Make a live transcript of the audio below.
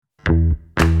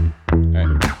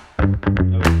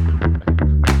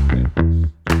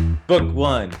Book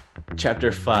 1,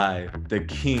 Chapter 5, The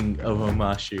King of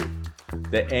Omashu.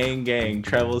 The Aang gang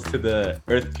travels to the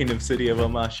Earth Kingdom city of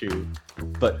Omashu,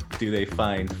 but do they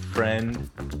find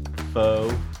friend, foe,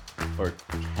 or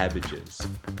cabbages?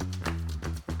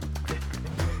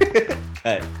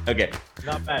 Okay.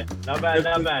 Not bad. Not bad.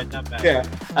 Not bad. Not bad. Yeah,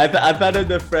 I thought of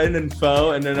the friend and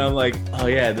foe, and then I'm like, oh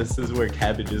yeah, this is where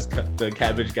the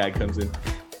cabbage guy comes in.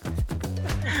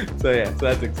 So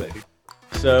that's exciting.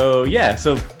 So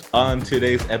on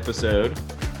today's episode,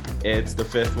 it's the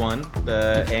fifth one.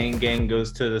 The Aang gang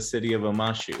goes to the city of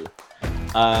Omashu.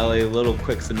 A little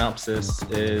quick synopsis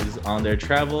is on their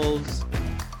travels.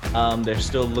 They're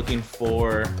still looking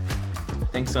for, I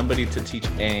think, somebody to teach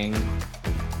Aang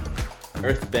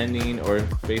earthbending, or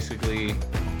basically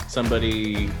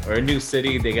somebody or a new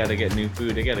city. They gotta get new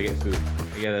food. They gotta get food.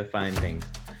 They gotta find things.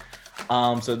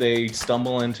 So they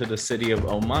stumble into the city of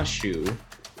Omashu,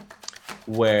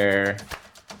 where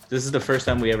this is the first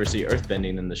time we ever see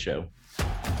earthbending in the show.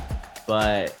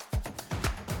 But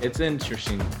it's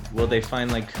interesting. Will they find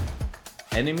like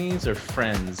enemies or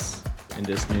friends in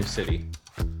this new city?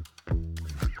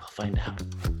 We'll find out.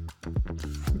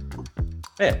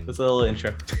 Yeah, that's a little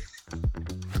intro.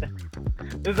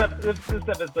 This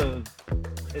episode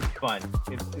is fun.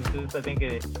 It's just, I think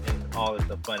in all it's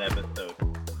a fun episode.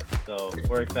 So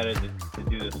we're excited to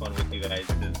do this one with you guys.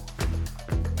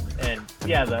 And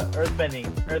yeah, the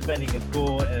earthbending is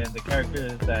cool, and the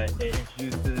characters that it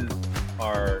introduces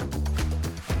are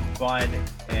fun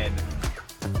and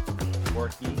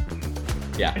quirky.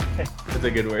 Yeah, that's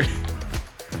a good word.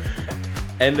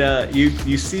 And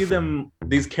you see them,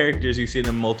 these characters, you see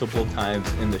them multiple times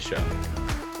in the show,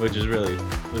 which is really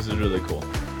cool.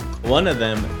 One of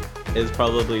them is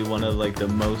probably one of like the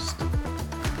most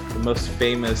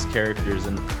famous characters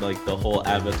in like the whole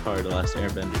Avatar: The Last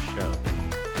Airbender show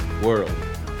world.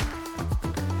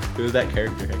 Who's that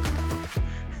character?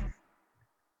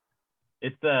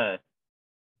 It's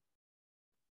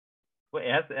wait,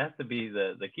 it has to be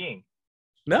the king.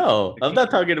 No, I'm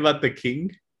not talking about the king.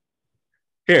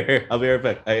 Here, I'll be right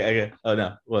back. Oh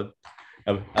no, well,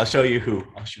 I'll show you who.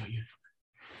 I'll show you.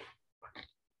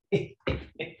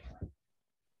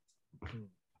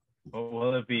 What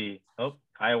will it be? Oh,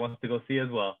 Kaya wants to go see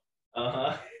as well.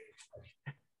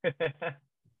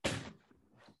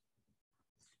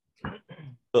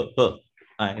 Oh,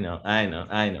 I know,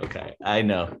 Kai. I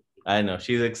know.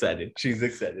 She's excited.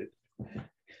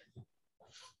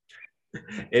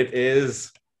 It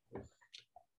is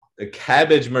the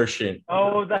cabbage merchant.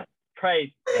 Oh, that's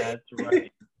right.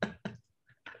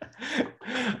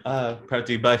 Brought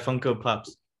to you by Funko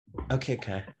Pops. Okay,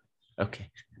 Kai. Okay.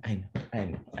 I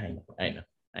know.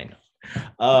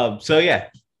 So yeah.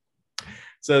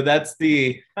 So that's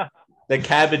the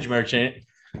cabbage merchant,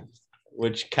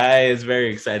 which Kai is very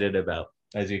excited about,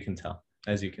 as you can tell,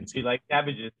 as you can see. He likes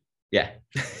cabbages. Yeah.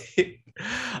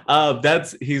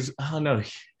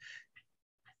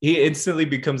 He instantly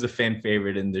becomes a fan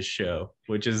favorite in this show,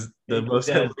 which is the most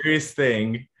hilarious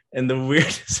thing and the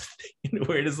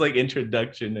weirdest like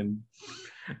introduction, and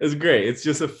it's great. It's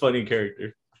just a funny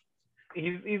character.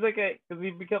 He's like because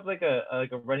he becomes like a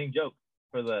running joke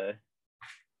for the.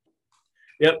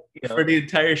 Yep, for the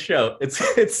entire show. It's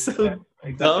so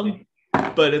dumb,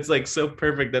 but it's like so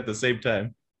perfect at the same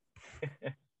time.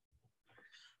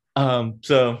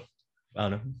 So I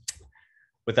don't know.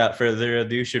 Without further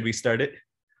ado, should we start it?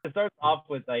 It starts off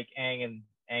with like Aang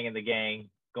and the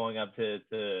gang going up to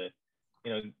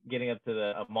getting up to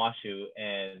the Omashu,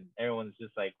 and everyone's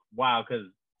just like, wow, because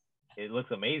it looks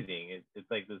amazing.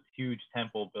 It's like this huge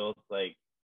temple built like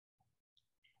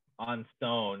on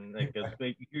stone, like a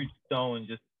big huge stone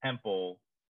just temple.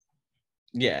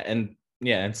 Yeah, and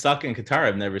Sokka and Katara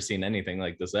have never seen anything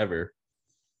like this ever.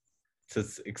 So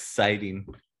it's exciting.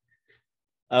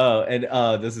 Oh, and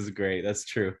this is great. That's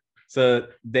true. So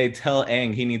they tell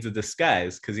Aang he needs a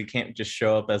disguise because he can't just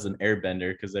show up as an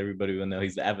airbender because everybody will know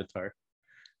he's the Avatar.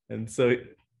 And so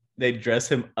they dress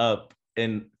him up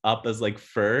in Appa's like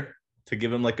fur to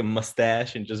give him like a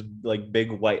mustache and just like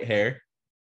big white hair.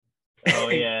 Oh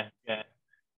yeah. And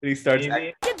he starts.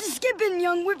 Get to skipping,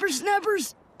 young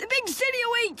whippersnappers. The big city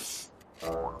awaits.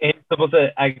 He's supposed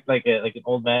to act like an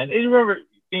old man. And you remember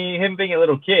him being a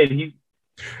little kid. He's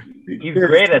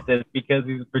great at this because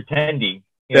he's pretending.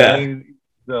 So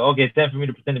okay, it's time for me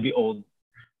to pretend to be old.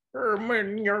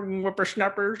 Young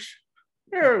whippersnappers,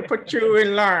 I'll put you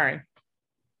in line.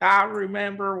 I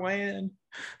remember when.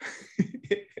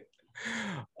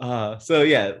 So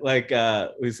yeah, like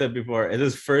we said before, it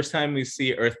is the first time we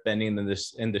see earthbending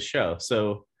in the show.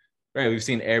 So right, we've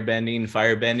seen airbending,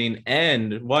 firebending,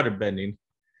 and waterbending.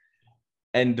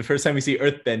 And the first time we see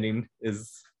earthbending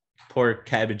is poor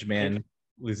Cabbage Man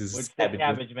loses his Which the cabbages.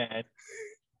 cabbage man.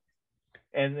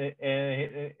 And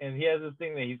he has this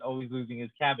thing that he's always losing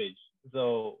his cabbage.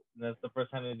 So that's the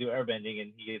first time they do airbending,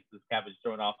 and he gets his cabbage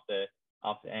thrown off the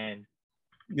end.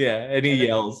 Yeah, and he And then-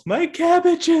 yells, "My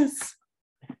cabbages!"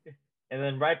 And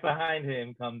then right behind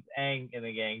him comes Aang and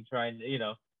the gang, trying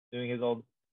to, doing his old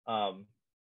And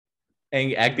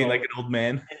acting like an old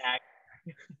man. act.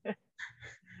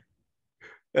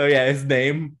 Oh yeah, his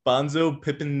name Bonzo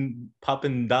Pippin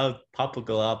Poppin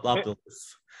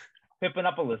Papagalopoulos.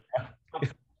 Pippinopolis.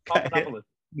 Pappinopolis.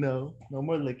 No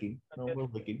more licking. No more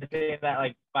licking. I say that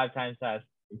like 5 times fast.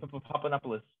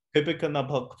 Pappinopolis.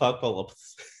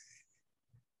 Pippinopolis.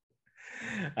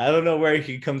 I don't know where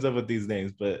he comes up with these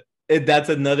names, but that's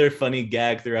another funny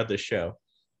gag throughout the show.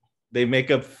 They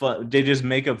make up fun. They just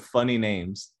make up funny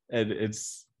names, and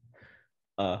it's.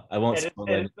 I won't.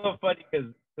 It's so funny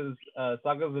because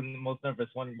Sokka's the most nervous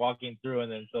one walking through,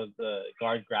 and then so the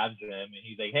guard grabs him, and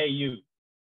he's like, "Hey, you!"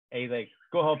 And he's like,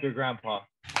 "Go help your grandpa."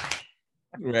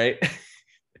 Right.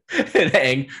 And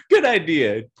Aang, good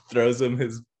idea. Throws him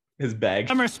his bag.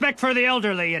 Some respect for the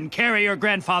elderly and carry your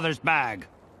grandfather's bag.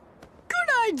 Good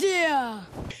idea.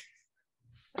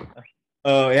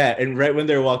 Oh yeah, and right when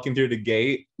they're walking through the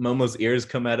gate, Momo's ears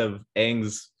come out of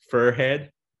Aang's fur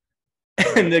head,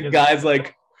 and the guy's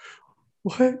like,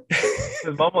 "What?"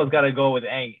 Because Momo's got to go with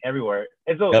Aang everywhere,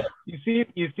 and so you see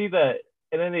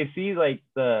and then they see like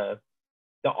the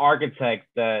architect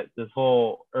that this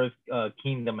whole Earth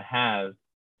kingdom has,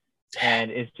 and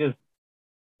it's just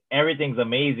everything's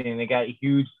amazing. They got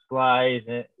huge slides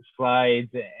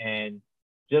and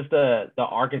just the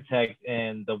architect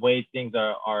and the way things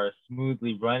are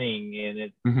smoothly running, and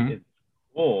it's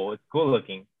cool. It's cool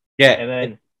looking. Yeah, and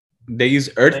then they use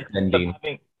earth bending.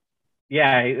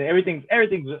 Everything's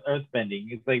earth bending.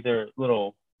 It's like their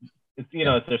little, it's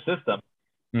their system.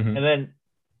 Mm-hmm. And then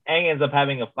Aang ends up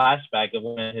having a flashback of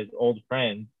one of his old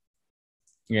friends.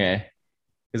 Yeah,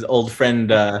 his old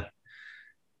friend,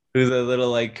 who's a little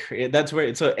like, that's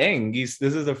where. So Aang, this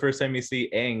is the first time you see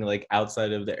Aang like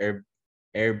outside of the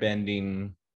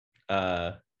airbending,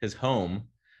 his home,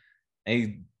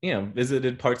 and he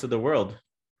visited parts of the world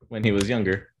when he was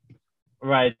younger.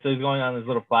 Right, so he's going on his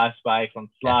little flashbacks on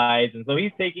slides, and so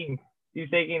he's taking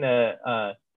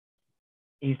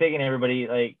everybody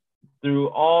like through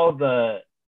all the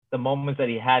moments that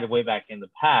he had way back in the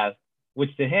past,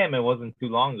 which to him it wasn't too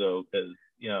long ago, because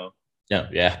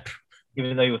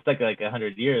even though he was stuck like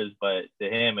 100 years, but to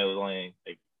him it was only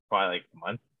like probably like a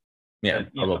month. Yeah,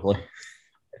 probably.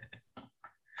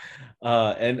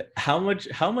 And how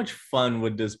much fun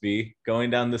would this be going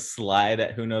down the slide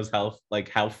at who knows how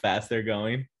fast they're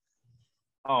going?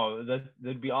 Oh,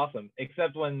 that'd be awesome.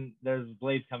 Except when there's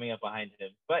blades coming up behind him,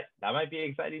 but that might be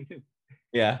exciting too.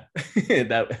 Yeah,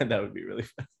 that would be really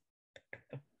fun.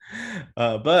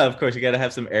 But of course, you got to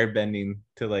have some air bending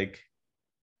to like.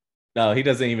 No, he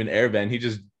doesn't even air bend. He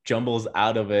just jumbles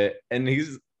out of it, and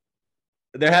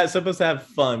they're supposed to have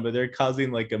fun, but they're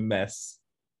causing like a mess.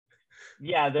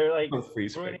 Yeah, they're like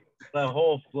ruining the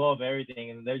whole flow of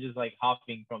everything, and they're just like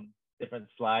hopping from different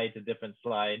slide to different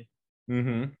slide.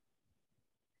 Mm-hmm.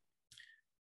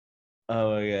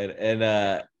 Oh my god! And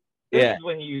this is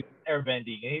when he used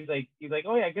airbending, and he's like,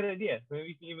 oh yeah, good idea. Maybe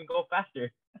we can even go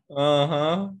faster.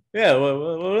 Yeah.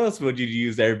 What else would you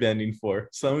use airbending for?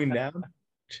 Slowing down?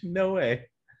 No way.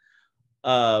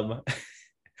 I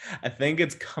think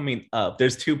it's coming up.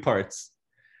 There's 2 parts.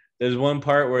 There's one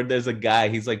part where there's a guy,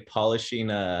 he's like polishing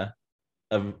a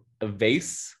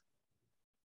vase,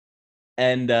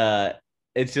 and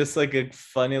it's just like a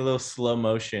funny little slow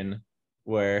motion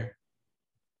where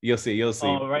you'll see.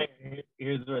 Oh, right.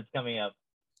 Here's where it's coming up.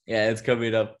 Yeah, it's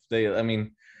coming up. They're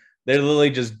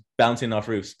literally just bouncing off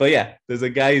roofs. But yeah, there's a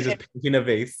guy who's just painting a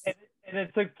vase. And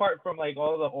it took part from like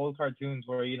all the old cartoons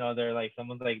where they're like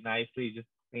someone's like nicely just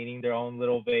cleaning their own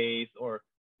little vase or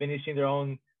finishing their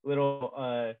own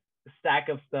little stack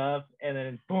of stuff, and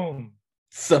then boom,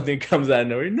 something comes out of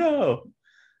nowhere. No.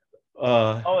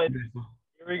 And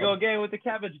here we go again with the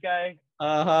cabbage guy.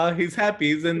 He's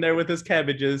happy. He's in there with his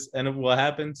cabbages, and what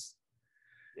happens?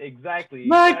 Exactly.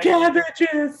 My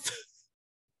cabbages.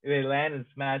 They land and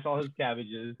smash all his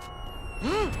cabbages.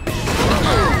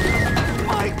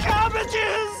 My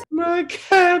cabbages! My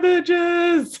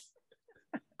cabbages!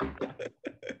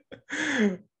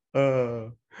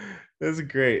 That's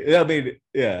great. I mean,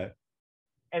 yeah.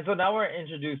 And so now we're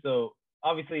introduced. So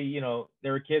obviously,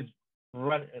 there were kids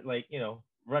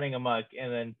running amok,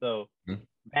 and then so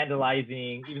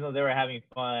vandalizing, even though they were having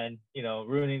fun,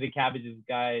 ruining the cabbages.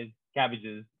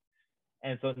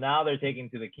 And so now they're taken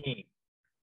to the king.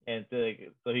 and to,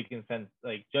 like, so he can sense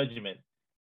like judgment.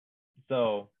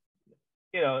 So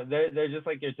they're just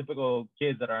like your typical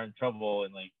kids that are in trouble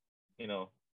and like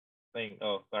saying,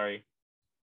 "Oh, sorry."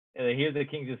 And then here's the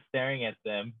king just staring at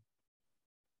them.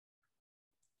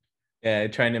 Yeah,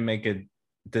 trying to make a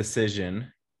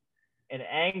decision. And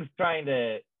Aang's trying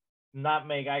to not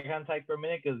make eye contact for a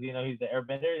minute because he's the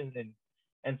airbender,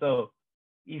 and so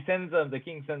he sends them. The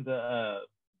king sends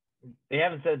they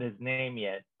haven't said his name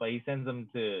yet, but he sends them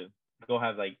to go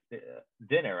have like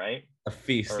dinner, right? A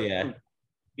feast, Or yeah. food,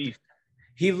 feast.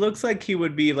 He looks like he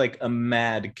would be like a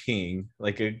mad king,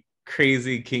 like a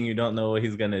crazy king you don't know what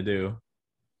he's gonna do.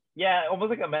 Yeah, almost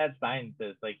like a mad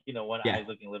scientist. Like one Yeah. eye's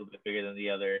looking a little bit bigger than the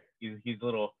other. He's a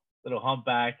little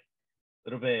humpback, a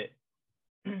little bit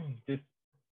just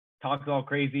talks all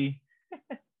crazy.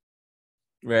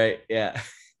 Right. Yeah.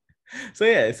 So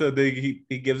yeah, so he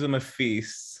gives him a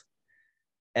feast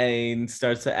and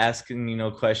starts to asking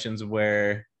questions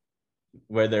where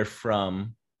they're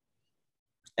from.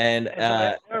 And And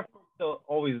so they're still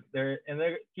always there, and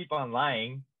they keep on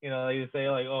lying. They say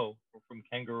like, "Oh, we're from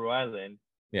Kangaroo Island,"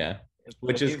 yeah, and so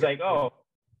which is he's like, "Oh,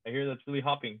 I hear that's really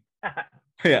hopping."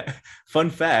 yeah. Fun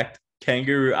fact: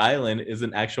 Kangaroo Island is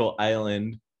an actual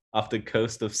island off the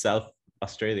coast of Southern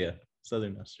Australia.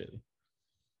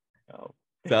 Oh,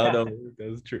 So I don't know if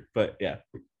that's true, but yeah.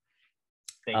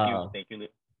 thank you,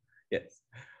 Luke. Yes.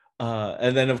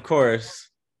 And then of course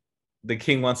the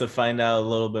king wants to find out a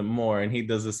little bit more, and he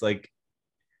does this like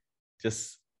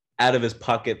just out of his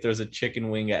pocket throws a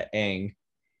chicken wing at Aang.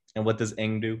 And what does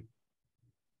Aang do?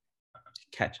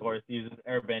 Catch him. Of course, he uses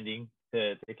airbending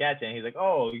to catch it. And he's like,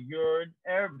 "Oh, you're an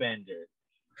airbender."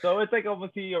 So it's like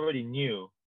almost he already knew,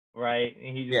 right?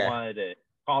 And he just wanted to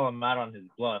call him out on his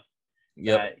bluff.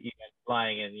 Yep. That you guys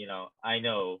flying, and I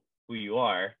know who you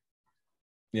are.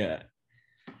 Yeah.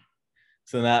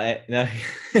 So now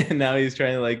he's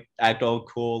trying to like act all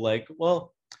cool, like,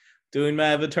 well, doing my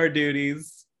avatar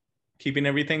duties, keeping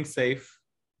everything safe.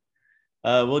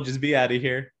 We'll just be out of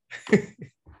here.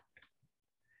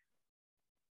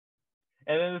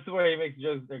 And then this is where he makes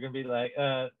jokes. They're gonna be like,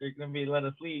 they're gonna be let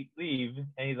us leave,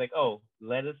 and he's like, "Oh,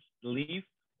 let us leave,"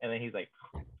 and then he's like,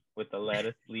 with the let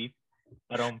us leave,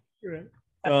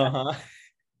 Uh-huh.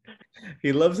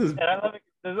 He loves his. And I love it.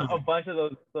 There's a bunch of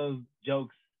those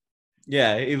jokes.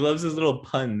 Yeah, he loves his little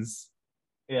puns.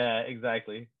 Yeah,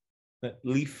 exactly.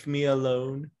 Leave me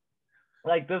alone.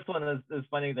 Like this one is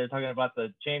funny. They're talking about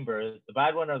the chamber, the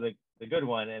bad one or the good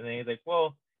one, and then he's like,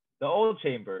 "Well, the old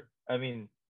chamber. I mean,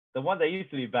 the one that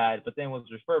used to be bad, but then was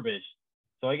refurbished.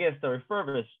 So I guess the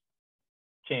refurbished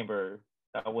chamber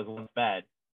that was once bad."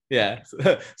 Yeah.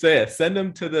 So yeah, send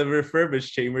them to the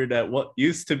refurbished chamber that what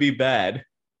used to be bad.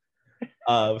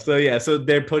 So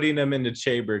they're putting them in the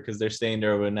chamber because they're staying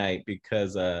there overnight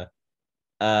because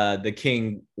the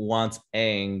king wants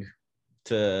Aang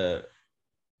to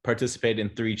participate in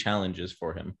 3 challenges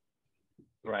for him.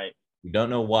 Right. We don't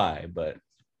know why, but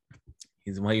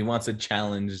he wants to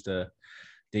challenge the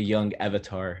young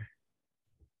avatar.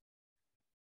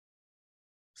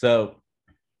 So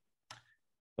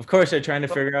of course they're trying to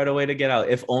figure out a way to get out.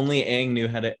 If only Aang knew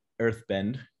how to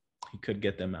earthbend, he could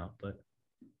get them out, but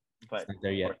it's not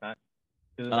there yet. That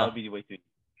would be way too.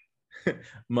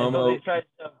 Momo. And so they tried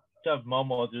to shove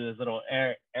Momo through this little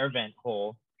air vent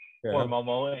hole. Poor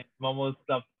Momo. And Momo's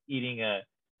stuff eating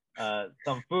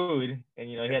some food, and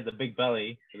he had the big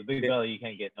belly. With the big belly, you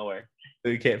can't get nowhere.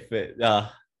 You can't fit.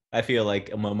 I feel like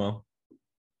a Momo.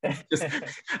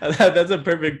 That's a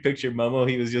perfect picture. Momo,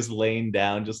 he was just laying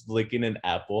down, just licking an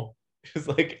apple, just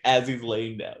like as he's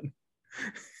laying down.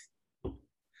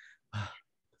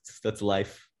 That's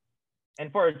life.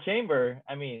 And for a chamber,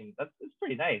 I mean, that's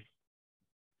pretty nice.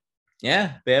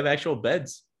 Yeah, they have actual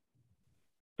beds.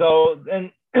 So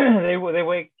then they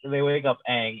wake up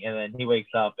Aang, and then he wakes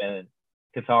up, and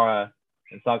Katara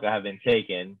and Sokka have been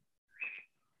taken.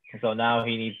 And so now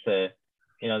he needs to,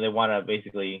 they want to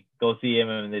basically go see him,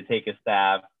 and they take his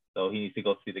staff. So he needs to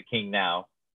go see the king now.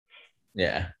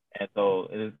 Yeah. And so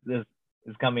this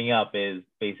is coming up is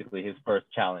basically his first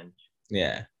challenge.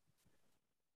 Yeah.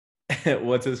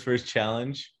 What's his first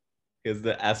challenge? He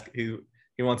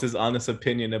wants his honest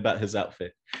opinion about his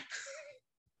outfit.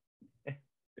 This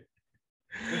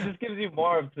just gives you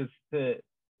more of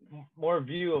more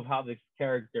view of how this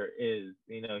character is.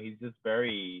 He's just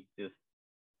very just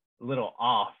a little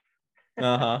off.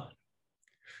 Uh-huh.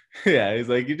 Yeah, he's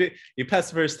like, you passed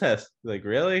the first test. Like,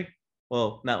 really?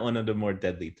 Well, not one of the more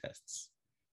deadly tests.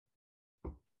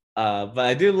 But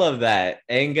I do love that.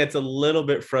 Aang gets a little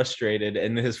bit frustrated,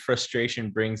 and his frustration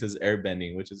brings his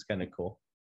airbending, which is kind of cool.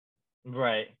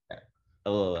 Right. Yeah, I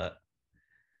love that.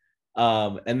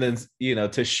 And then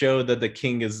to show that the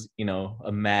king is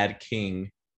a mad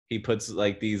king, he puts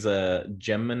like these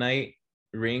geminite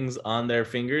rings on their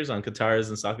fingers, on Katara's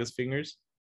and Sokka's fingers,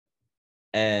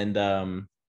 and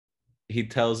he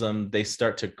tells them they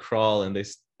start to crawl, and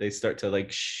they start to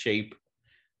like shape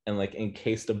and like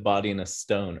encase the body in a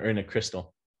stone or in a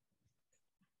crystal.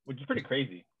 Which is pretty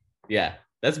crazy. Yeah,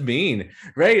 that's mean,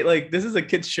 right? Like, this is a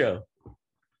kid's show.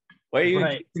 Why are you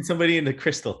encasing somebody in the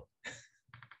crystal?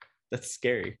 That's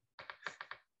scary.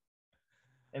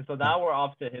 And so now we're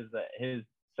off to his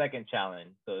second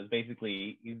challenge. So it's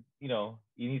basically he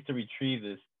needs to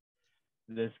retrieve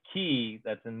this key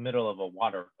that's in the middle of a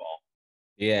waterfall.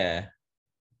 Yeah.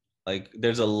 Like,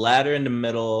 there's a ladder in the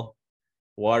middle,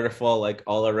 waterfall like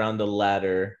all around the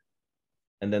ladder,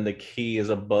 and then the key is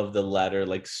above the ladder,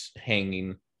 like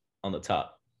hanging on the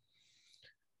top.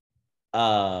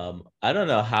 I don't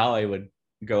know how I would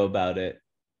go about it.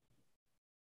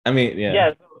 I mean,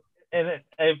 yeah. Yeah,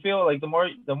 I feel like the more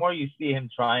you see him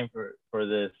trying for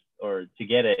this or to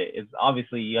get it, it's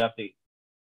obviously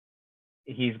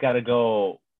he's got to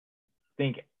go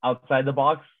think outside the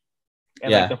box.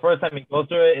 And like the first time he goes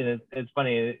through it, and it's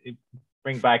funny. It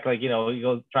brings back like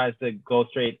tries to go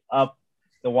straight up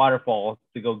the waterfall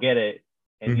to go get it,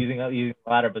 and using the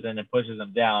ladder, but then it pushes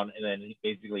him down, and then he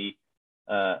basically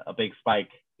a big spike.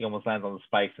 He almost lands on the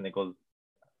spikes, and it goes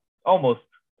almost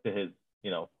to his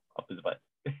up his butt.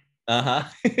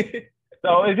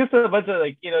 So it's just a bunch of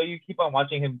like you keep on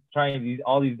watching him trying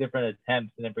all these different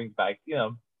attempts, and it brings back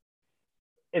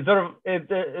it's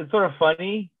sort of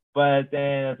funny. But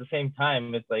then at the same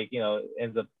time, it's like,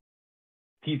 ends up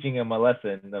teaching him a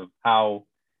lesson of how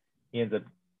he ends up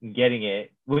getting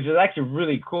it, which is actually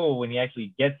really cool when he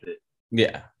actually gets it.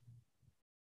 Yeah.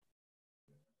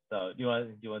 So do you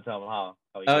want to tell him how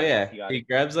he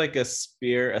grabs like a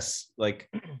spear,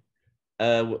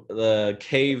 the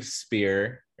cave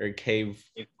spear or cave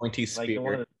pointy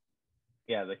spear.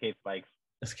 Like the cave spikes.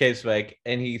 It's cave spike,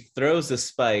 and he throws the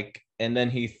spike, and then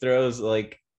he throws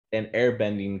like an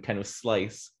airbending kind of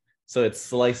slice, so it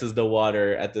slices the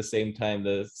water at the same time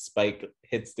the spike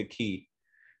hits the key.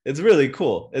 It's really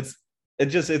cool. It's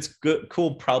good,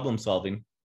 cool problem solving.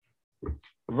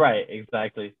 Right,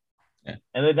 exactly. Yeah.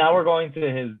 And then now we're going to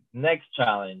his next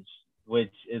challenge,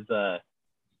 which is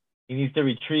he needs to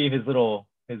retrieve his little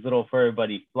furry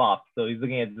buddy Flop. So he's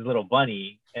looking at this little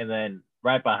bunny, and then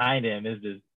right behind him is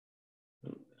this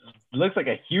looks like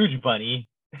a huge bunny.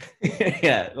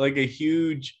 Yeah, like a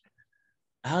huge,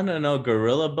 I don't know,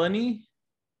 gorilla bunny.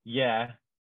 Yeah,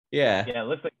 it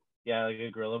looks like like a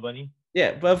gorilla bunny.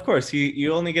 Yeah, but of course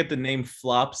you only get the name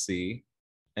Flopsy,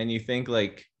 and you think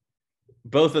like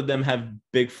both of them have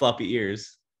big floppy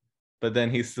ears, but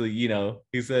then he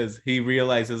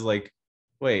realizes like,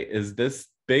 wait, is this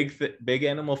big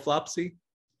animal Flopsy?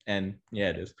 And yeah,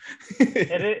 it is.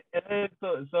 It's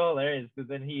so hilarious, because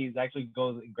then he actually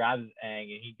goes and grabs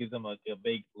Aang, and he gives him a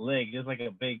big lick, just like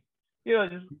a big,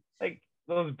 just like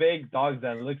those big dogs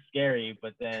that look scary,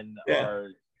 but then are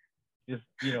just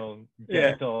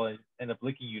gentle and end up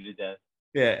licking you to death.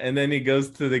 Yeah, and then he goes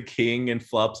to the king and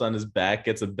flops on his back,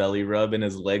 gets a belly rub, and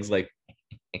his legs like.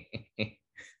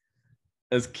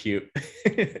 That's cute.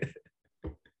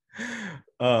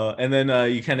 And then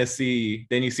you kind of see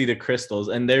the crystals,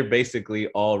 and they're basically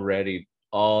already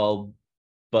all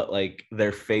but like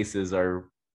their faces are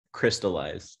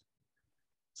crystallized.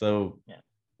 So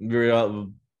we're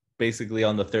basically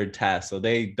on the third task, so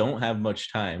they don't have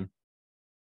much time.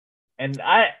 And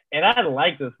I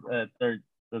like this the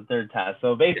third task.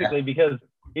 So basically, because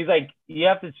he's like, you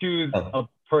have to choose a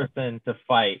person to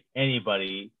fight,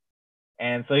 anybody,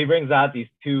 and so he brings out these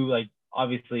two, like,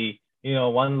 obviously,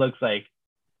 one looks like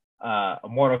a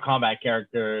Mortal Kombat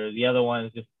character. The other one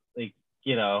is just like,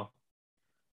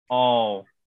 all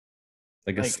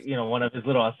like one of his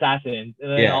little assassins.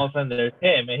 And then all of a sudden there's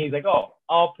him, and he's like, "Oh,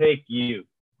 I'll pick you."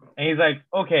 And he's like,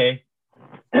 "Okay."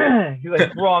 He's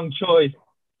like, "Wrong choice."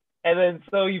 And then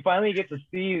so you finally get to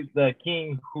see the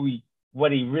king,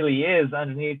 what he really is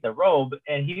underneath the robe,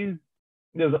 and he's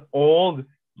this old,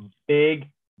 big,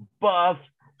 buff,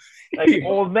 like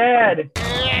old man.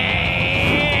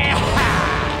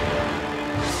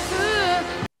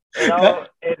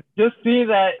 And just seeing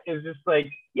that is just like,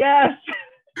 yes.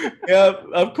 Yeah,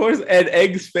 of course. And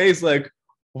Egg's face, like,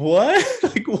 what?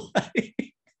 Like, why?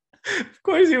 Of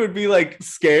course he would be like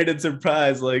scared and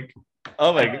surprised, like,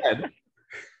 oh my god.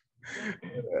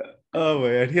 Oh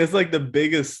my god. He has like the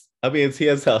biggest, I mean, he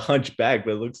has a hunchback,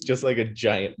 but it looks just like a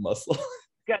giant muscle.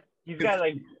 He's got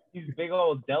like these big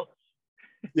old delts.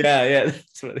 Yeah.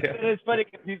 That's what, And it's funny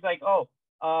because he's like, "Oh,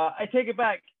 I take it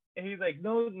back. And he's like,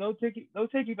 no take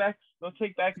backs, no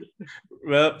take backs.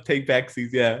 Well, take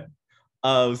backsies, yeah.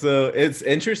 So it's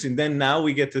interesting. Then now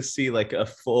we get to see like a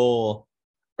full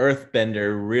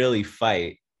Earthbender really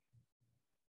fight.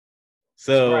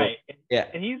 So Right. yeah.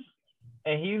 And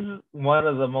he's one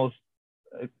of the most.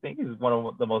 I think he's one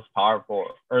of the most powerful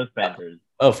Earthbenders.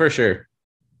 Oh, for sure.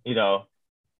 You know,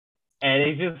 and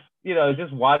he's just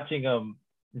just watching him.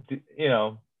 You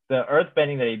know, the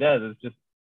Earthbending that he does is just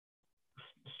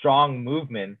strong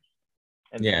movements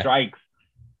and Yeah. strikes.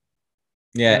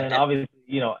 And then Yeah. obviously,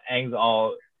 Aang's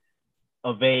all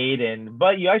evade,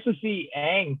 but you actually see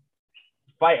Aang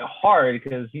fight hard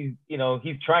because he's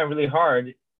trying really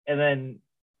hard, and then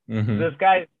this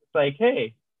guy's like,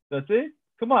 hey, that's it,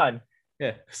 come on.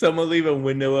 Yeah. Someone leave a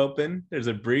window open. There's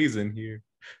a breeze in here.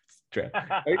 Do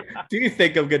you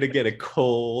think I'm gonna get a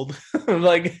cold?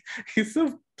 Like, he's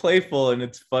so playful and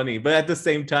it's funny, but at the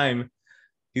same time,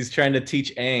 he's trying to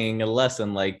teach Aang a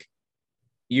lesson. Like,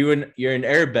 you're an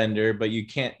airbender, but you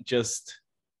can't just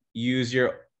use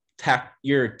your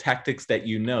tactics that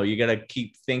you know. You gotta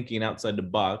keep thinking outside the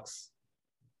box,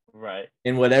 right?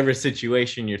 In whatever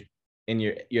situation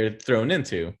you're thrown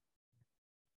into.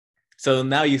 So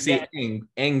now you see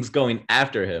Aang's going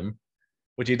after him,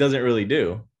 which he doesn't really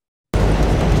do.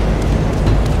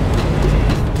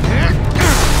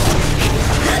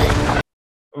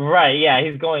 Right, yeah,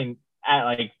 he's going at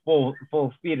like full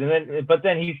speed, but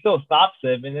then he still stops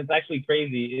him, and it's actually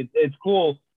crazy. It's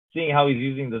cool seeing how he's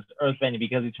using this earthbending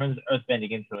because he turns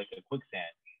earthbending into like a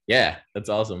quicksand. Yeah, that's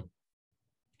awesome.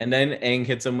 And then Aang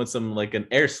hits him with some like an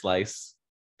air slice.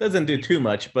 Doesn't do too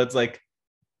much, but it's like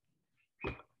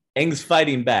Aang's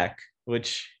fighting back,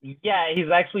 which yeah, he's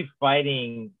actually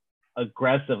fighting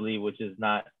aggressively, which is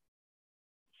not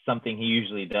something he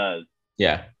usually does.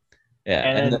 Yeah.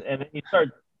 And then you start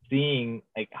seeing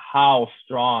like how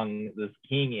strong this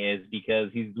king is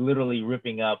because he's literally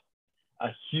ripping up a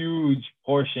huge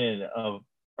portion of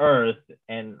earth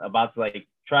and about to like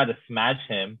try to smash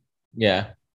him. Yeah.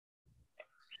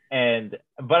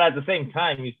 But at the same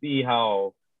time, you see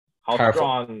how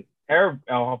strong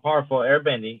how powerful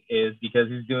airbending is because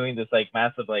he's doing this like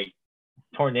massive like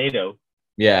tornado.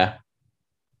 Yeah.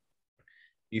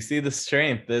 You see the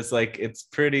strength. It's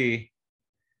pretty.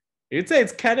 You'd say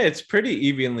it's pretty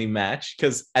evenly matched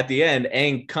because at the end,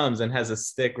 Aang comes and has a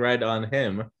stick right on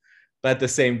him, but at the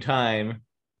same time,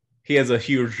 he has a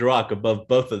huge rock above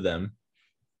both of them.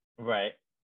 Right.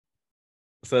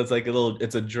 So it's like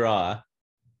it's a draw,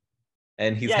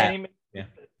 and he's happy.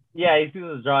 Yeah, he sees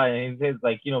the draw and he says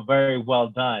like, very well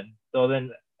done. So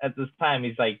then at this time,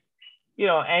 he's like,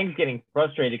 Aang's getting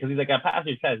frustrated because he's like, I passed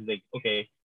your test. He's like, okay.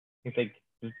 He's like,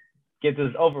 just get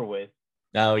this over with.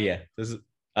 Oh yeah, this is.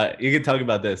 You can talk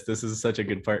about this. This is such a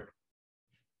good part.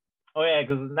 Oh yeah,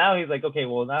 because now he's like, okay,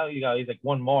 well now he's like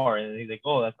one more, and he's like,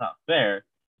 oh, that's not fair,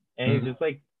 and he's just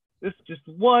like, this is just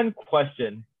one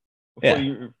question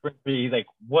before he's like,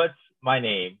 what's my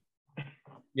name?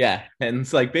 Yeah, and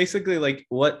it's like basically like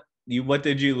what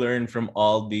did you learn from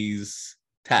all these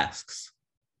tasks?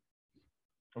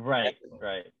 Right.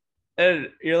 And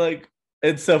you're like,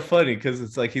 it's so funny because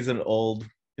it's like he's an old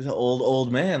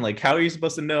man. Like, how are you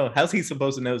supposed to know? How's he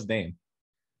supposed to know his name?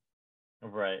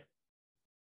 Right.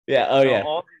 Yeah. Oh, yeah.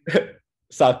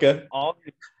 Sokka. Oh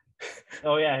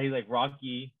yeah, he's like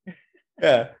Rocky.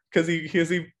 Yeah, because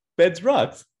he beds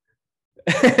rocks.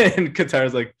 And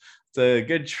Katara's like, it's a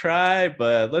good try,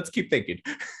 but let's keep thinking.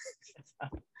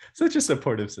 Such a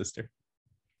supportive sister.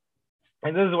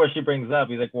 And this is where she brings up.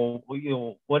 He's like, well,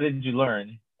 what did you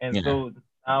learn? And so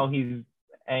now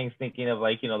Aang's thinking of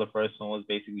like, the first one was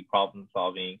basically problem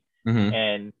solving,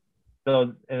 and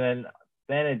so then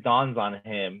it dawns on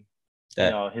him,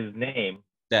 his name.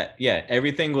 That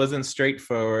everything wasn't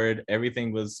straightforward.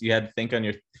 Everything was you had to think on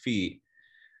your feet.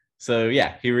 So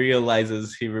yeah, he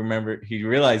realizes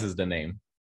the name,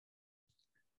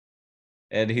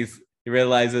 and he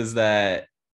realizes that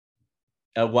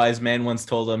a wise man once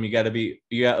told him, you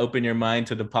gotta open your mind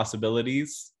to the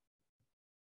possibilities.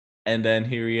 And then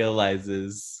he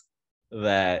realizes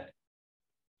that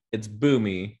it's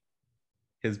Boomy,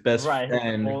 his best friend.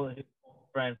 His old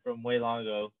friend from way long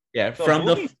ago. Yeah, so from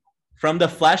the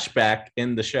flashback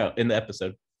in the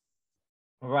episode.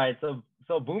 Right. So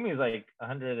Boomy's like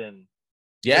 100 and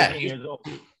years old.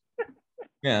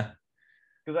 Yeah.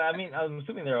 Because I mean, I'm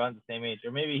assuming they're around the same age,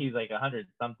 or maybe he's like 100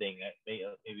 something. Maybe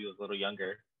he was a little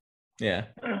younger. Yeah.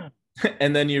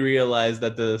 And then you realize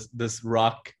that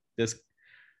this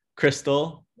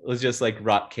crystal was just like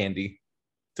rock candy,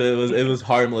 so it was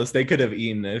harmless. They could have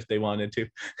eaten it if they wanted to.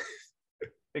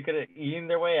 They could have eaten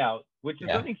their way out, which is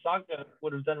something Sokka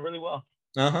would have done really well.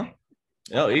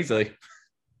 Oh, easily.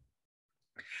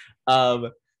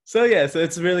 So yeah, so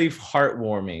it's really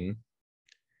heartwarming.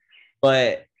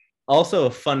 But also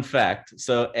a fun fact.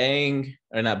 So Aang,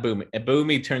 or not Boomy,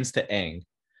 Boomy turns to Aang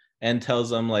and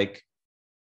tells him like,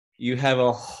 you have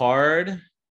a hard,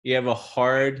 you have a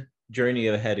hard journey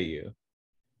ahead of you.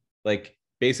 Like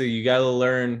basically, you gotta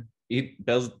learn. He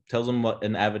tells him what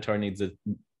an avatar needs to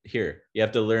hear. You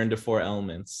have to learn the four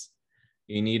elements.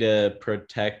 You need to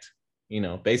protect,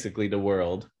 basically the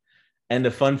world. And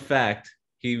the fun fact,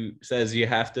 he says you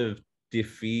have to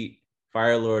defeat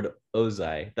Fire Lord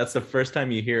Ozai. That's the first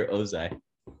time you hear Ozai.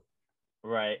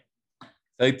 Right.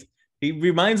 So he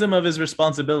reminds him of his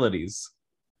responsibilities,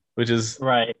 which is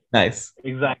Right. nice.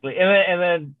 Exactly.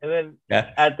 And then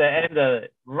Yeah. at the end of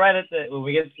right at the when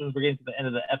we get to the end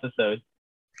of the episode,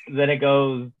 then it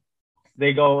goes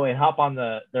they go and hop on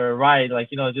their ride, like,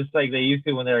 just like they used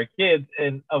to when they were kids.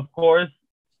 And of course,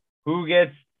 who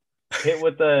gets hit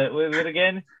with it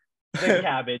again? The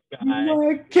cabbage guy.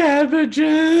 My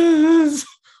cabbages.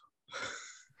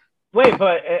 Wait,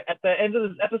 but at the end of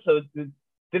this episode,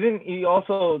 didn't he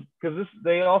also, because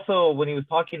they also, when he was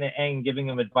talking to Aang, giving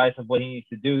him advice of what he needs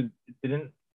to do,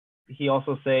 didn't he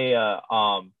also say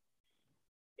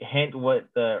hint what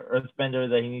the earthbender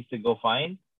that he needs to go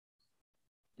find?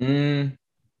 You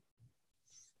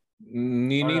Oh,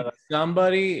 need no,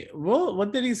 somebody. Well,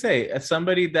 what did he say?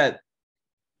 Somebody that.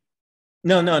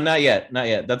 No, not yet. Not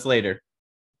yet. That's later.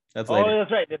 That's oh, later.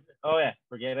 that's right. Oh yeah,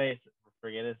 forget I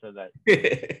said that.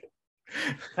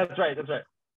 That's right.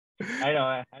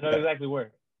 I know exactly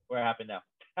where it happened now.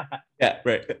 Yeah,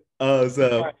 right. Oh,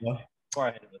 so Far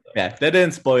ahead of it though. yeah, that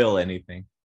didn't spoil anything.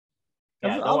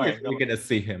 Yeah, don't worry. Obviously, we're gonna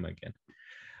see him again.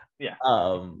 Yeah.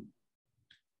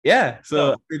 Yeah.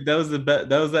 So that was that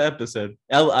was the episode.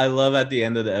 I love at the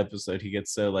end of the episode he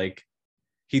gets so like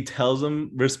he tells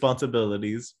him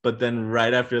responsibilities, but then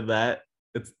right after that,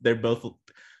 they're both.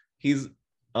 He's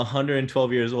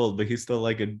 112 years old, but he's still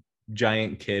like a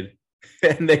giant kid,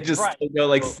 and they just Right. go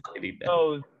like sliding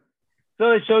down.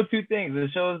 So it shows two things.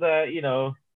 It shows that you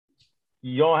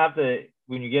don't have to,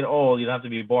 when you get old, you don't have to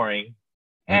be boring,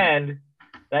 and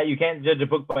that you can't judge a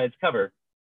book by its cover.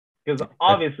 Because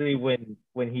obviously, when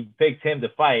he picked him to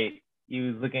fight, he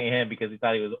was looking at him because he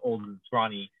thought he was old and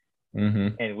scrawny,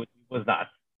 and he was not.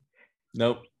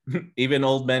 Nope. Even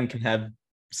old men can have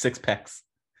 6 packs,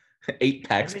 8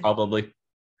 packs probably.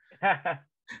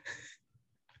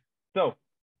 So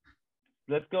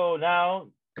let's go now.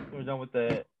 We're done with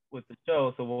the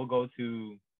show, so we'll go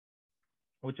to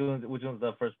which one's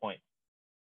the first point?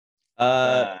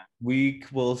 We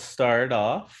will start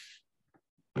off.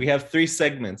 We have 3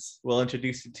 segments. We'll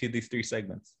introduce you to these 3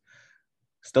 segments.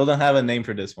 Still don't have a name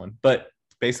for this one, but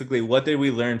basically, what did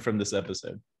we learn from this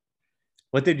episode?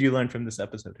 What did you learn from this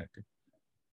episode, Hector?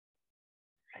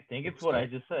 I think it's what I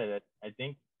just said. I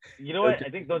think, you know what? I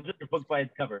think don't judge a book by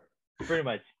its cover. Pretty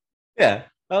much. Yeah,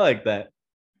 I like that.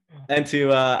 And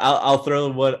I'll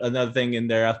throw another thing in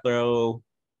there. I'll throw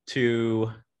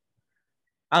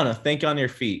I don't know, think on your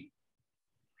feet.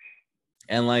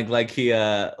 And like he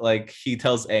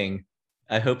tells Aang,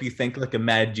 I hope you think like a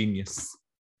mad genius.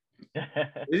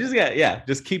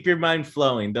 Just keep your mind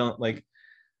flowing. Don't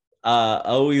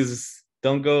always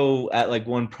don't go at like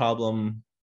one problem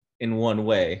in one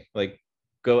way. Like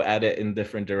go at it in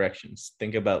different directions.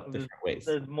 Think about different ways.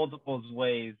 There's multiple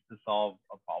ways to solve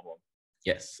a problem.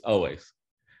 Yes, always.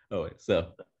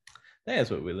 So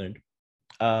that's what we learned.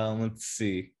 Let's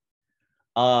see.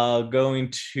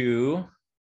 Going to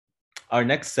our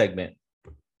next segment,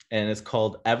 and it's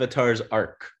called Avatar's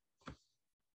Arc.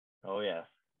 Oh yeah.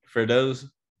 For those,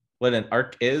 what an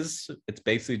arc is, it's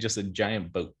basically just a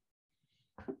giant boat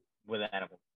with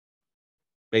animals.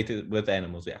 With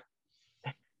animals, yeah.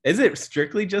 Is it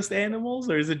strictly just animals,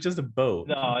 or is it just a boat?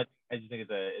 No, I just think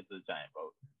it's a giant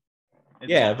boat.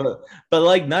 Yeah, but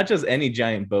like not just any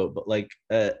giant boat, but like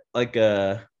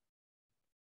a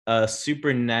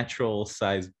supernatural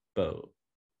sized boat,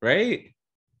 right?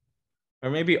 Or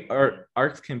maybe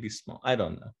arcs can be small. I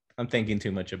don't know. I'm thinking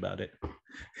too much about it.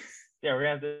 Yeah, you're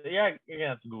gonna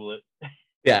have to Google it.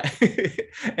 Yeah.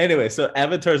 Anyway, so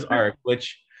Avatar's arc,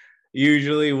 which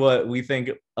usually what we think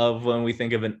of when we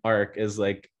think of an arc is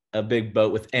like a big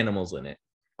boat with animals in it.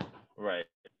 Right.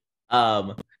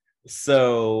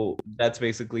 So that's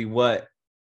basically what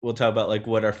we'll talk about, like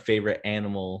what our favorite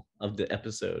animal of the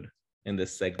episode in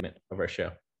this segment of our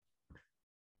show.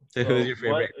 So who's your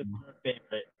favorite? What is your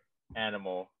favorite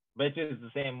animal? Bet you it's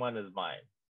the same one as mine.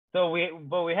 So we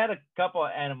had a couple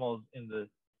of animals in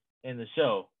the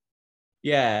show.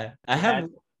 Yeah,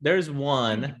 there's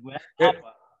one. We had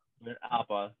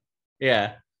Appa.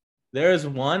 Yeah. There is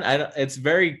one. I don't, it's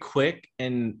very quick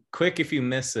and quick if you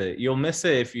miss it. You'll miss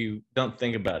it if you don't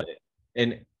think about it,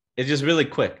 and it's just really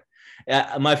quick.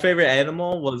 My favorite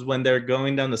animal was when they're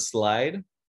going down the slide,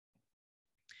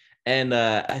 and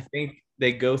I think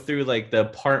they go through like the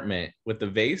apartment with the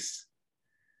vase,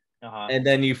 Uh-huh. and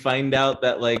then you find out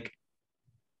that like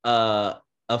uh,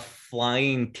 a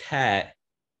flying cat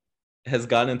has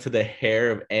gone into the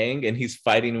hair of Aang, and he's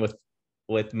fighting with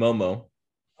Momo.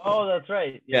 Oh, that's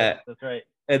right. Yes, Yeah, that's right.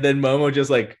 and then Momo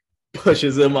just like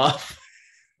pushes him off.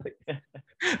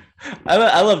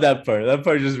 I love that part. That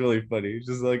part is just really funny. It's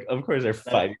just like, of course they're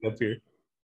That, fighting up here.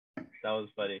 that was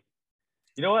funny.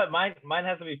 You know what? Mine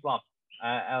has to be Flop.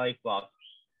 I like Flop.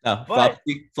 Oh, But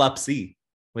Flopsy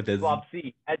with his. Flop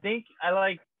C. I think I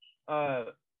like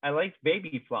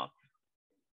Baby Flop.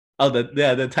 Oh,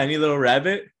 the tiny little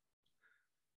rabbit.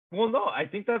 Well, no, I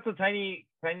think that's a tiny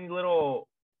little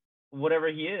whatever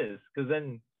he is, because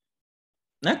then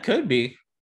That could be.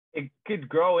 it could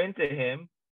grow into him.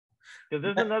 Because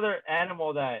there's another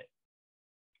animal that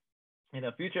in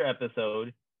a future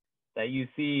episode that you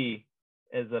see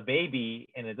as a baby,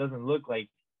 and it doesn't look like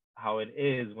how it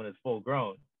is when it's full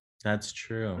grown. That's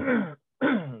true.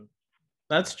 It's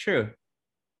That's true.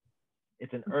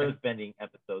 an earth-bending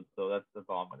episode, so that's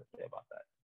all I'm gonna say about that.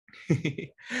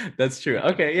 That's true.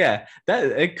 Okay, yeah. That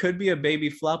it could be a baby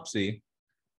Flopsy.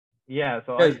 Yeah,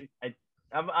 so Yes.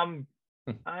 I'm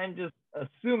just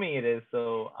assuming it is,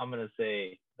 so I'm gonna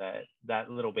say that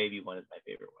little baby one is my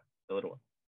favorite one, the little one.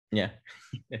 Yeah.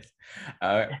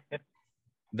 All right.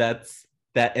 That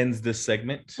ends this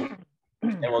segment.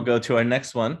 And we'll go to our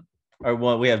next one. Or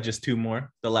well, we have just two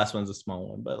more. The last one's a small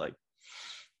one, but like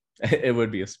it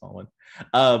would be a small one.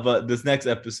 But this next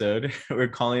episode, we're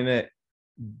calling it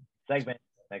Next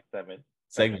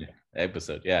segment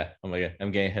episode. Yeah. Oh my god,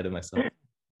 I'm getting ahead of myself.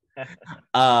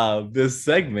 This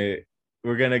segment,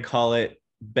 we're gonna call it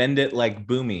Bend It Like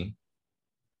Boomy.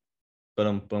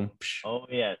 Boom, boom. Oh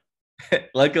yes.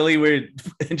 Luckily, we're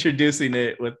introducing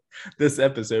it with this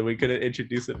episode. We couldn't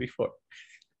introduce it before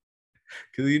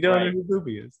because you don't know who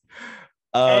Boomy is.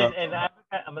 And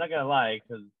I'm not gonna lie,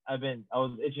 because I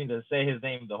was itching to say his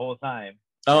name the whole time.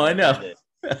 Oh, I know.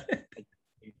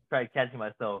 Tried catching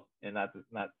myself and not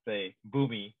say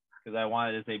Boomy, because I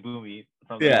wanted to say Boomy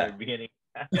from the Yeah. very beginning.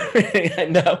 I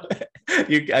know.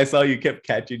 I saw you kept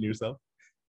catching yourself.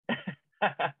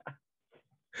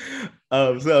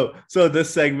 So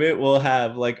this segment will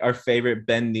have like our favorite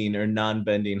bending or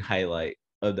non-bending highlight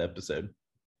of the episode.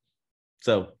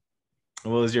 So,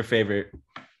 what was your favorite?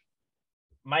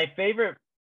 My favorite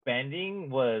bending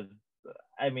was,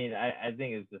 I think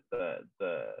it's just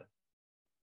the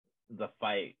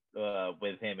fight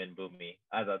with him and Boomy.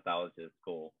 I thought that was just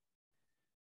cool.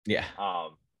 Yeah.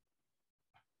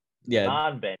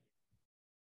 Non-bending.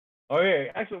 Oh,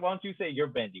 here, actually, why don't you say your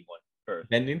bending one first?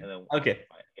 Bending? And then Okay.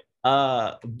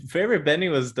 Favorite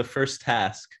bending was the first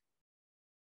task.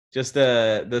 Just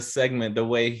the segment, the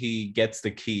way he gets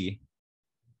the key.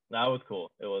 That was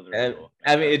cool. It was really cool.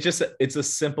 I mean, it's a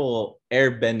simple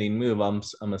air bending move. I'm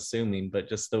assuming, but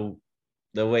just the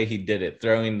way he did it,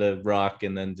 throwing the rock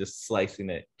and then just slicing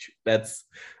it. That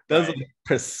was like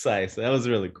precise. That was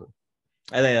really cool.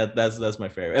 I think that's my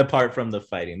favorite. Apart from the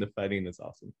fighting is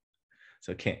awesome.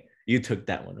 So you took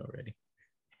that one already.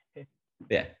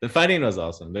 Yeah, the fighting was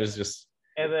awesome. There's just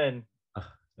and then that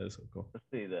was so cool. Let's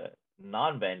see, the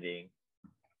non-bending.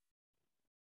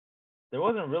 There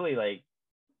wasn't really like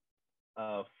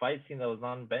a fight scene that was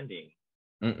non-bending.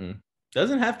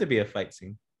 Doesn't have to be a fight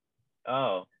scene.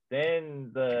 Oh, then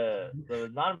the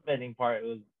non-bending part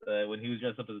was when he was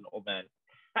dressed up as an old man.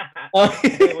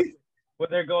 When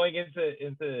they're going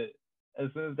into as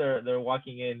soon as they're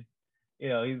walking in,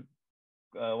 he's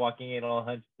walking in all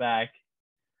hunchback.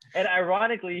 And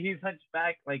ironically, he's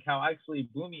hunchback like how actually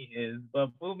Boomy is, but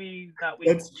Boomy's not weak.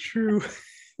 That's true.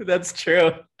 That's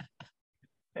true.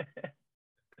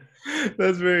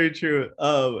 That's very true.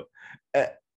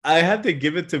 I have to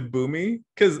give it to Boomy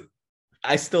because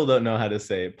I still don't know how to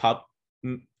say it.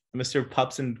 Mr.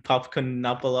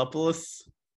 Popcanopoulos.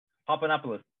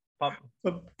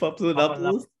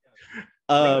 Popcanopoulos.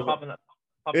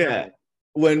 Yeah.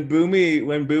 When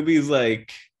Boomy's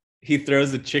like, he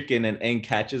throws the chicken and Aang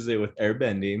catches it with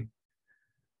airbending.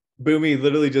 Boomy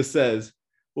literally just says,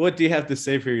 "What do you have to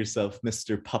say for yourself,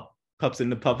 Mr.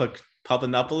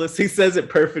 Papanopoulos?" He says it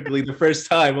perfectly the first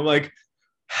time. I'm like,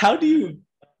 how do you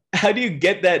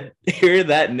get that, hear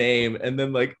that name, and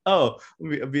then like, oh,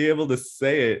 be able to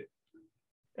say it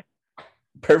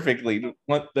perfectly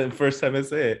the first time I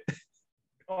say it.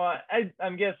 Well,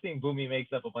 I'm guessing Boomy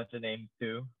makes up a bunch of names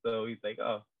too, so he's like,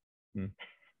 oh.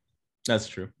 That's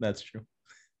true. That's true.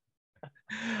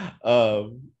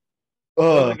 Um. It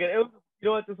was Oh. a good, it was, you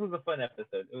know what? This was a fun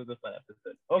episode. It was a fun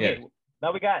episode. Okay, Yeah.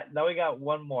 now we got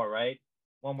one more, right?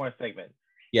 One more segment.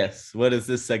 Yes. What is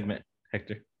this segment,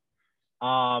 Hector?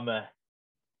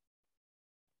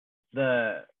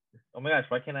 The oh my gosh,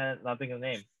 why can't I not think of the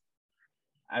name?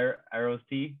 Iro's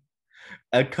tea.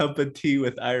 A cup of tea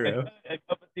with Iro. A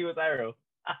cup of tea with Iro.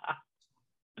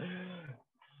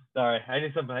 Sorry, I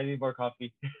need more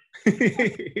coffee.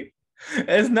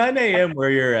 It's 9 a.m. where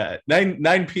you're at.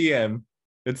 9 p.m.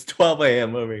 It's 12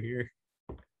 a.m. over here.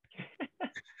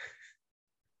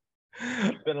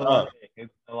 It's been a long day.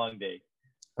 It's been a long day.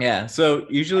 Yeah. So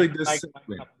usually this My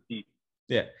segment, cup of tea.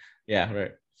 yeah,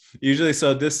 right. Usually,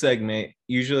 so this segment,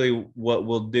 usually what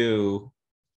we'll do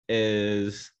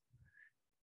is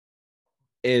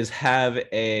have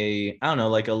a, I don't know,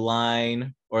 like a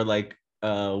line or like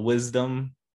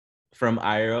wisdom from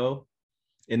Iro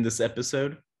in this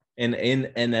episode, in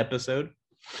an episode.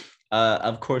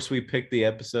 Of course, we picked the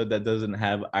episode that doesn't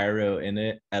have Iro in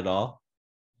it at all.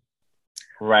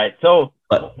 Right. So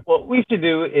But what we should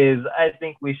do is, I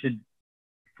think we should.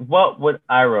 What would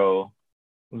Iro's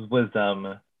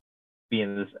wisdom be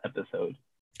in this episode?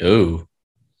 ooh,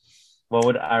 What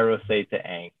would Iro say to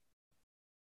Aang?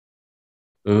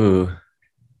 ooh,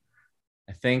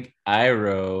 I think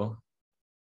Iro.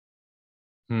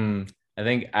 I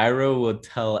think Iro will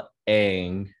tell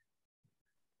Aang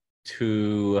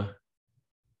to,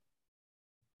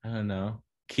 I don't know,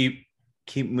 keep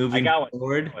moving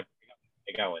forward,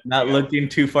 I got one. not looking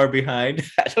too far behind.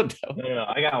 I don't know. No,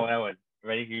 I got one.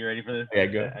 Ready? You ready for this? Yeah,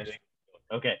 go.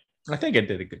 Okay. I think I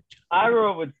did a good job.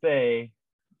 Iro would say,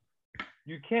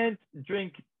 "You can't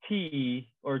drink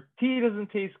tea, or tea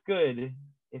doesn't taste good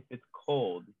if it's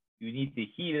cold. You need to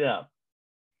heat it up.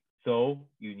 So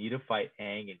you need to fight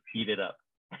Aang and heat it up."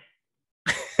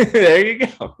 There you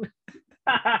go.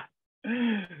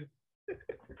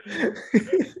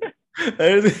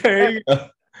 There you go.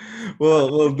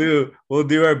 We'll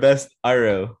do our best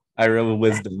Iro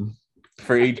wisdom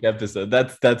for each episode.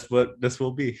 That's what this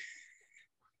will be.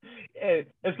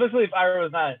 Especially if Iro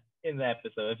is not in the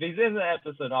episode. If he's in the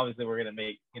episode, obviously we're gonna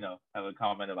make, have a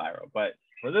comment of Iro. But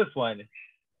for this one,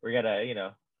 we gotta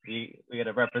we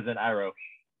gotta represent Iro.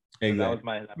 Exactly. So that was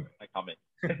my comment.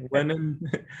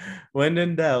 When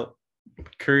in doubt,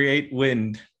 create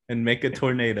wind and make a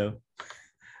tornado.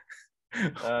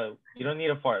 You don't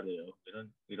need a fart, Leo.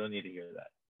 We don't need to hear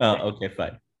that. Oh, okay,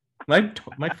 fine. My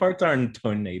farts aren't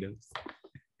tornadoes.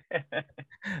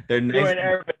 They're nice.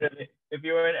 If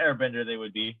you were an airbender, they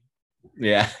would be.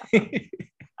 Yeah.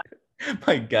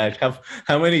 My gosh,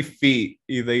 how many feet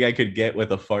do you think I could get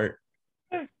with a fart?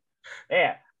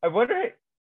 Yeah, I wonder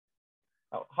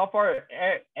how far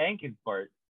Aang can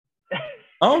fart.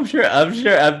 Oh, I'm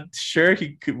sure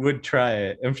he would try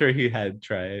it. I'm sure he had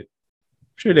try it.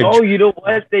 I'm sure you know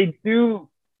what they do?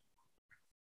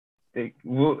 Is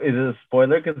it a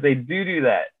spoiler? Because they do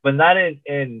that, but not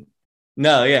in.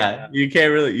 No, yeah, you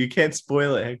can't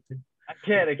spoil it, Hector. I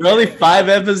can't. We're only 5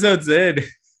 episodes in.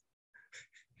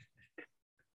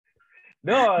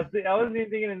 No, I wasn't even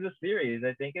thinking in this series.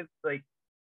 I think it's like,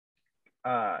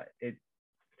 it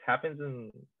happens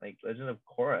in like Legend of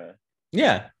Korra.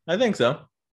 Yeah, I think so.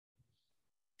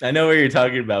 I know what you're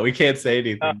talking about. We can't say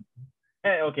anything.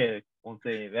 Okay, won't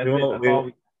say anything.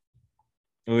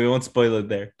 We won't spoil it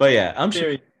there. But yeah, I'm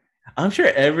sure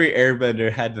every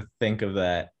airbender had to think of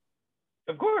that.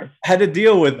 Of course. Had to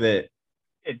deal with it.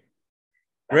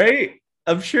 Right?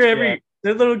 I'm sure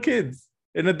they're little kids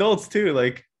and adults too.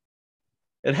 Like,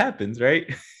 it happens, right?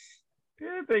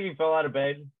 Yeah, I think he fell out of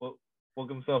bed, woke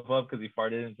himself up because he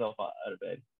farted himself out of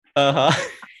bed.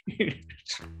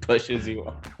 Pushes you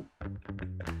off.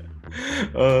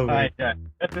 All right, yeah.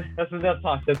 That's enough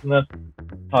talk. That's enough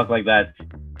talk like that.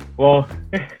 Well,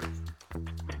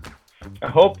 I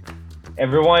hope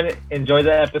everyone enjoyed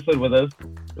that episode with us.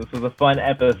 This was a fun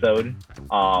episode.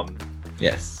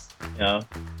 Yes.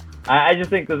 I just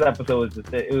think this episode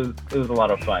was a lot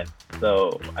of fun.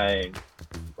 So I'm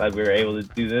glad we were able to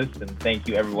do this, and thank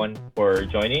you everyone for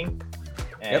joining.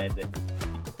 And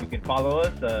you can follow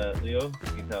us, Leo. You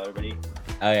can tell everybody.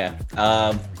 Oh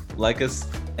yeah. Like us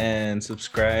and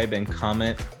subscribe and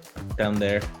comment down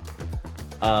there.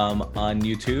 On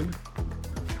YouTube.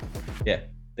 Yeah,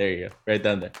 there you go. Right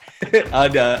down there.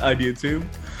 on YouTube.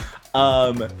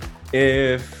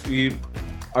 If you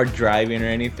are driving or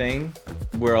anything,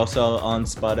 we're also on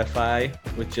Spotify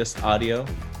with just audio,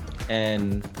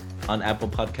 and on Apple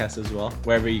Podcasts as well,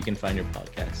 wherever you can find your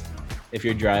podcast. If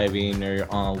you're driving or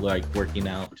on like working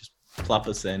out, just plop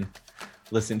us in,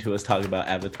 listen to us talk about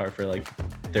Avatar for like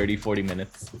 30-40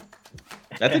 minutes.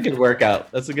 That's a good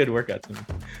workout. That's a good workout to me.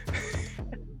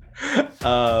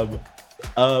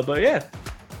 But yeah,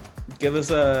 give us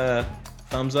a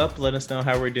thumbs up. Let us know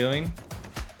how we're doing.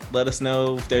 Let us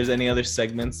know if there's any other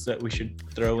segments that we should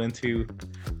throw into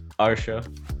our show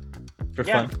for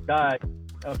fun.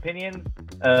 Opinions.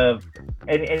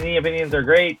 Any opinions are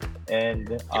great,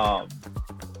 and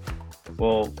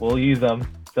we'll use them.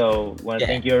 So want to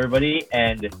thank you everybody,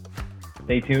 and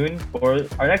stay tuned for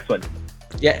our next one.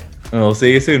 Yeah, and we'll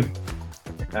see you soon.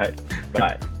 All right,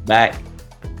 bye. Bye.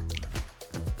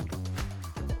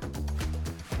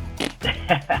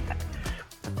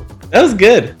 That was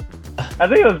good. I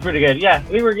think it was pretty good. Yeah,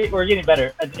 we're getting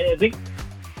better. I think